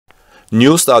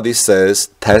New study says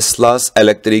Tesla's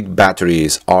electric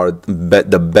batteries are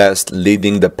the best,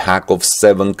 leading the pack of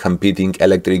 7 competing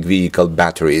electric vehicle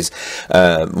batteries.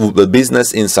 The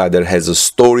Business Insider has a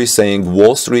story saying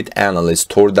Wall Street analysts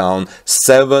tore down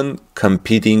 7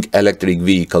 competing electric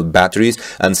vehicle batteries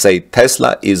and say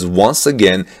Tesla is once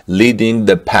again leading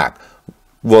the pack.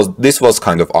 This was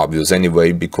kind of obvious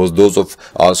anyway, because those of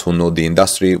us who know the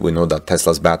industry, we know that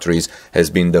Tesla's batteries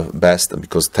has been the best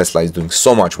because Tesla is doing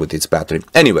so much with its battery.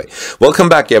 Anyway, welcome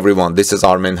back everyone. This is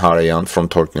Armen Harayan from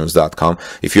TorqueNews.com.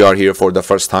 If you are here for the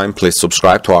first time, please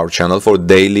subscribe to our channel for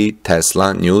daily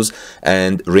Tesla news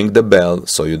and ring the bell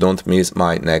so you don't miss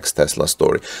my next Tesla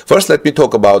story. First, let me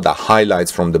talk about the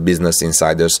highlights from the Business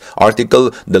Insider's article,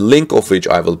 the link of which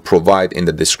I will provide in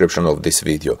the description of this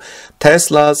video.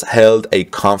 Tesla's held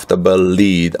a comfortable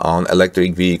lead on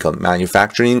electric vehicle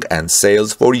manufacturing and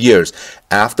sales for years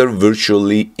after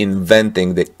virtually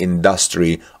inventing the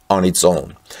industry on its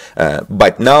own.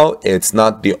 But now it's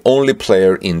not the only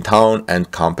player in town, and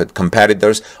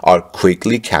competitors are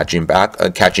quickly catching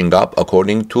up,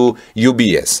 according to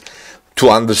UBS. To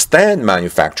understand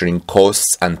manufacturing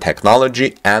costs and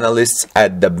technology, analysts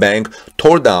at the bank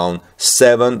tore down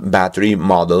 7 battery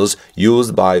models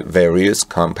used by various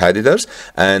competitors,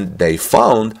 and they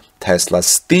found Tesla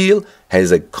still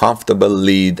has a comfortable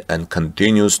lead and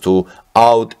continues to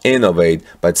out-innovate,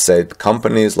 but said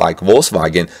companies like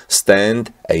Volkswagen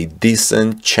stand a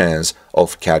decent chance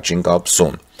of catching up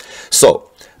soon. So,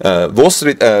 Wall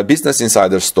Street Business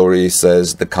Insider story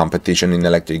says the competition in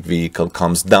electric vehicle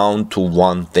comes down to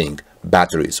one thing: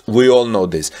 batteries. We all know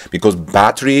this because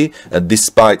battery,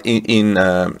 despite in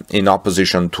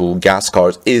opposition to gas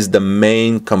cars, is the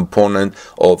main component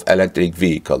of electric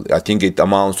vehicle. I think it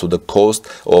amounts to the cost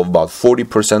of about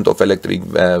 40% of electric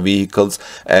vehicles,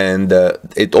 and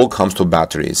it all comes to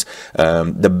batteries.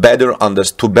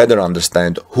 To better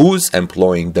understand who's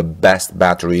employing the best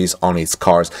batteries on its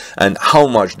cars and how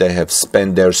much they have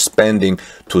they're spending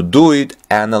to do it,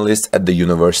 analysts at the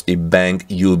university bank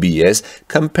UBS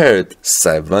compared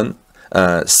 7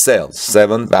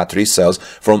 battery cells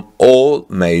from all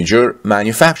major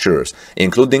manufacturers,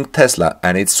 including Tesla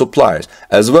and its suppliers,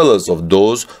 as well as of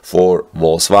those for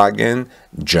Volkswagen,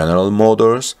 General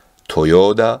Motors,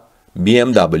 Toyota,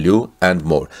 BMW, and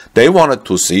more. They wanted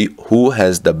to see who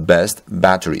has the best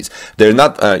batteries. They're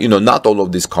not, not all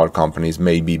of these car companies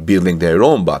may be building their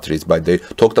own batteries, but they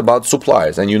talked about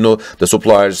suppliers. And the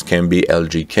suppliers can be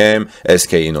LG Chem,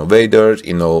 SK Innovators,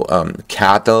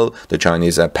 CATL, the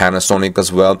Chinese Panasonic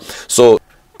as well. So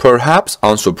perhaps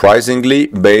unsurprisingly,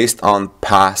 based on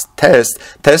past tests,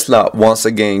 Tesla once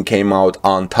again came out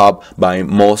on top by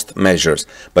most measures.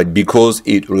 But because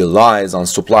it relies on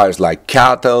suppliers like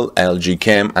CATL, LG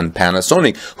Chem, and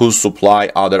Panasonic, who supply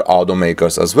other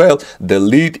automakers as well, the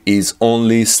lead is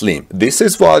only slim. This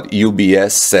is what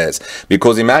UBS says.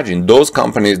 Because imagine, those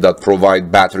companies that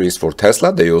provide batteries for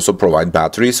Tesla, they also provide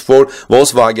batteries for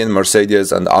Volkswagen,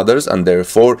 Mercedes, and others, and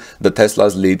therefore the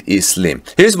Tesla's lead is slim.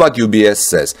 Here's what UBS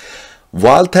says.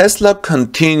 While Tesla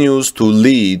continues to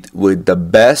lead with the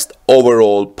best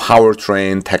overall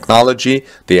powertrain technology,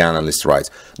 the analyst writes,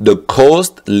 the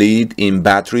cost lead in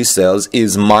battery cells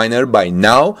is minor by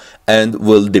now and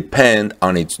will depend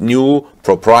on its new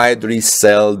proprietary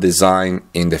cell design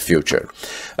in the future.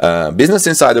 Business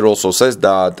Insider also says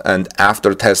that, and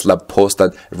after Tesla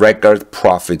posted record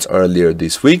profits earlier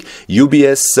this week,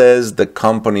 UBS says the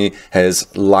company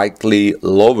has likely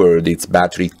lowered its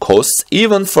battery costs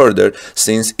even further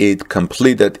since it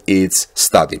completed its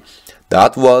study.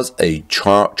 That was a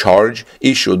charge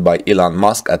issued by Elon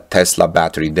Musk at Tesla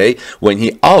Battery Day when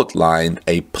he outlined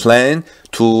a plan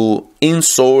to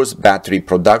insource battery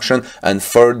production and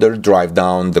further drive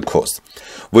down the cost.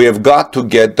 We have got to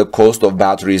get the cost of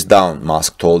batteries down,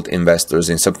 Musk told investors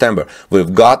in September.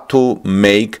 We've got to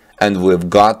make and we've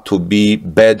got to be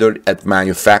better at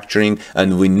manufacturing,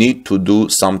 and we need to do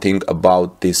something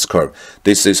about this curve.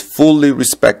 This is fully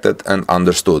respected and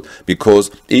understood,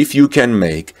 because if you can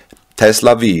make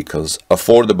Tesla vehicles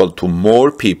affordable to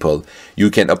more people, you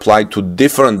can apply to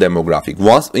different demographic.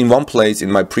 In one place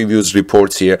in my previous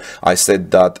reports here, I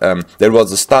said that there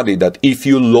was a study that if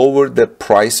you lower the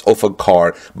price of a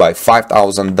car by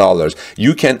 $5,000,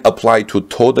 you can apply to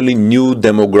totally new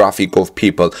demographic of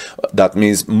people. That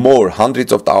means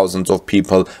hundreds of thousands of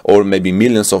people, or maybe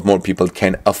millions of more people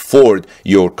can afford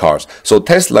your cars. So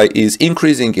Tesla is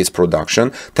increasing its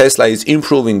production. Tesla is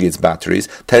improving its batteries.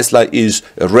 Tesla is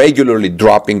regularly regularly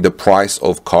dropping the price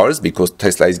of cars because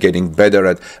Tesla is getting better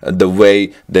at the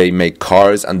way they make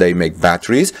cars and they make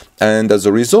batteries. And as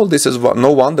a result, this is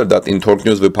no wonder that in Torque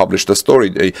News we published a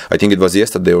story, I think it was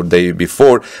yesterday or day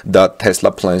before, that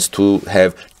Tesla plans to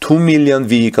have 2 million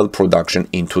vehicle production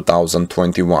in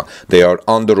 2021. They are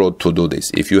on the road to do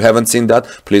this. If you haven't seen that,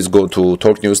 please go to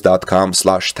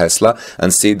torquenews.com/Tesla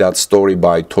and see that story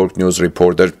by Torque News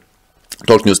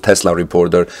Tesla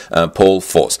reporter Paul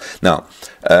Foss. Now,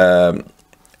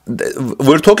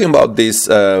 we're talking about this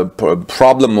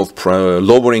problem of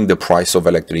lowering the price of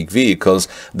electric vehicles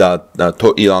that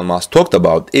Elon Musk talked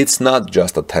about. It's not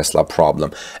just a Tesla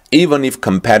problem. Even if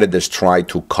competitors try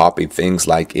to copy things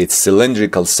like its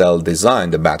cylindrical cell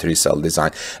design, the battery cell design,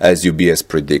 as UBS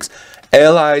predicts,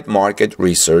 Allied Market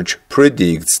Research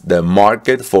predicts the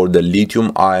market for the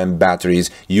lithium-ion batteries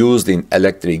used in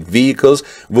electric vehicles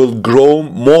will grow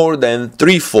more than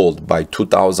threefold by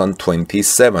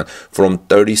 2027, from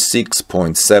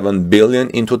 36.7 billion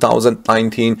in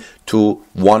 2019 to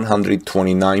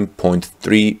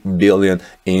 129.3 billion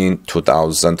in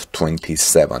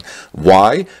 2027.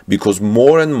 Why? Because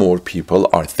more and more people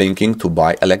are thinking to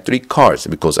buy electric cars,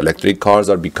 because electric cars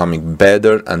are becoming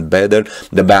better and better.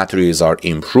 The batteries are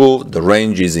improved, the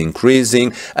range is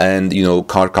increasing, and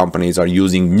car companies are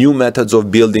using new methods of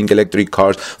building electric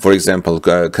cars. For example,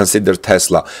 consider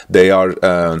Tesla. They are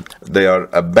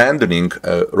abandoning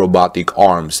robotic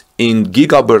arms. In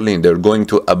Giga Berlin, they're going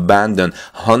to abandon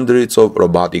hundreds of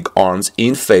robotic arms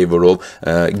in favor of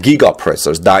giga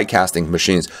pressers, die casting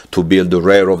machines, to build the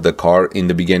rear of the car in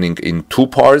the beginning in two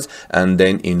parts and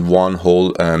then in one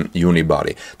whole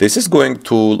unibody. This is going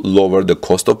to lower the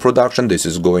cost of production. This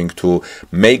is going to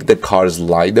make the cars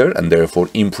lighter and therefore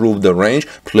improve the range.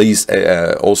 Please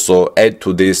also add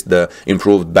to this the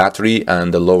improved battery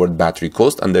and the lowered battery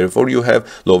cost, and therefore you have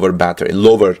lower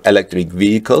electric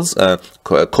vehicles,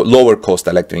 lower cost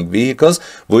electric vehicles,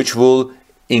 which will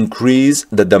increase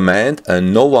the demand.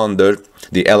 And no wonder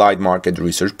the Allied Market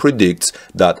Research predicts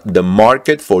that the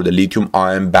market for the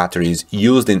lithium-ion batteries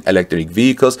used in electric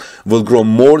vehicles will grow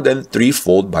more than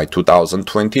threefold by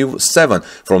 2027,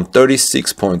 from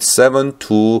 36.7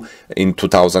 to in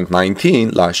 2019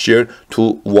 last year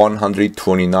to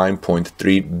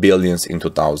 129.3 billion in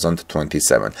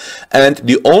 2027. And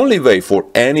the only way for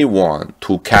anyone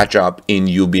to catch up in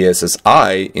UBS's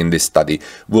eye in this study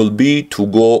will be to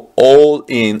go all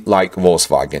in like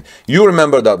Volkswagen. You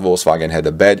remember that Volkswagen had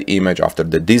a bad image after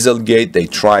the Dieselgate. They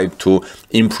tried to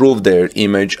improve their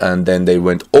image and then they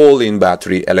went all in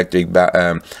battery electric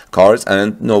cars,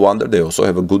 and no wonder they also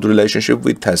have a good relationship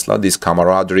with Tesla. This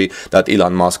camaraderie that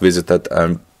Elon Musk visited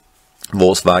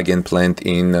Volkswagen plant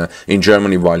in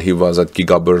Germany while he was at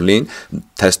Giga Berlin,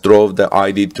 test drove the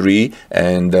ID.3,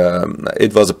 and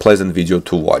it was a pleasant video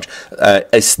to watch.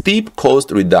 A steep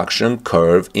cost reduction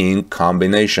curve in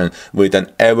combination with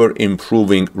an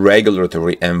ever-improving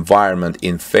regulatory environment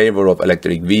in favor of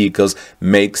electric vehicles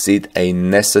makes it a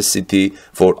necessity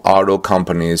for auto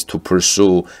companies to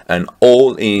pursue an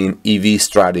all-in EV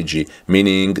strategy,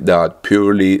 meaning that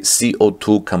purely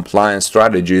CO2 compliance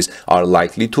strategies are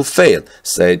likely to fail,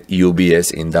 said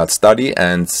UBS in that study,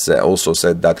 and also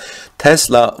said that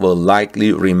Tesla will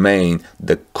likely remain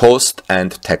the cost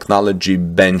and technology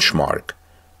benchmark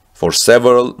for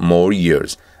several more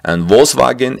years, and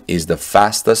Volkswagen is the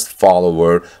fastest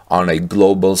follower on a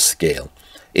global scale.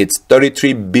 Its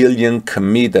 33 billion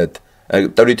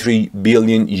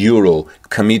euro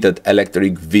committed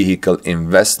electric vehicle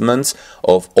investments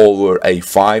of over a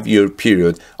 5-year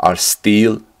period are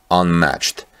still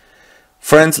unmatched.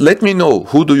 Friends, let me know,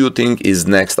 who do you think is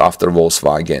next after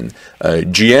Volkswagen?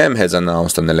 GM has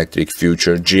announced an electric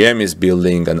future. GM is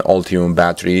building an Ultium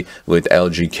battery with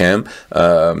LG Chem.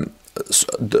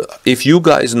 If you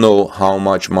guys know how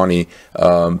much money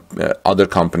other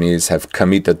companies have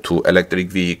committed to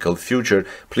electric vehicle future,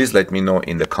 please let me know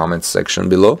in the comments section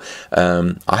below.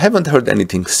 I haven't heard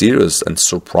anything serious and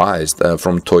surprised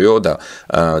from Toyota.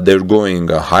 They're going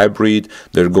hybrid,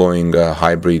 they're going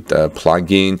hybrid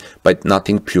plug-in, but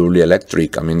nothing purely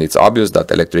electric. I mean, it's obvious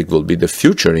that electric will be the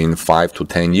future in 5 to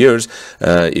 10 years.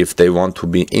 If they want to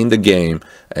be in the game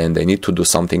and they need to do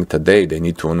something today, they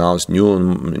need to announce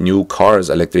new cars,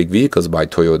 electric vehicles by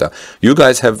Toyota.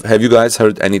 Have you guys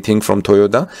heard anything from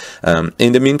Toyota?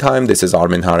 In the meantime, this is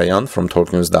Armin Harayan from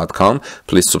TorqueNews.com.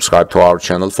 Please subscribe to our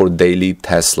channel for daily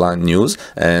Tesla news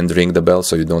and ring the bell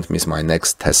so you don't miss my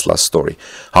next Tesla story.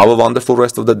 Have a wonderful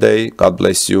rest of the day. God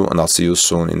bless you, and I'll see you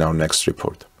soon in our next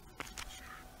report.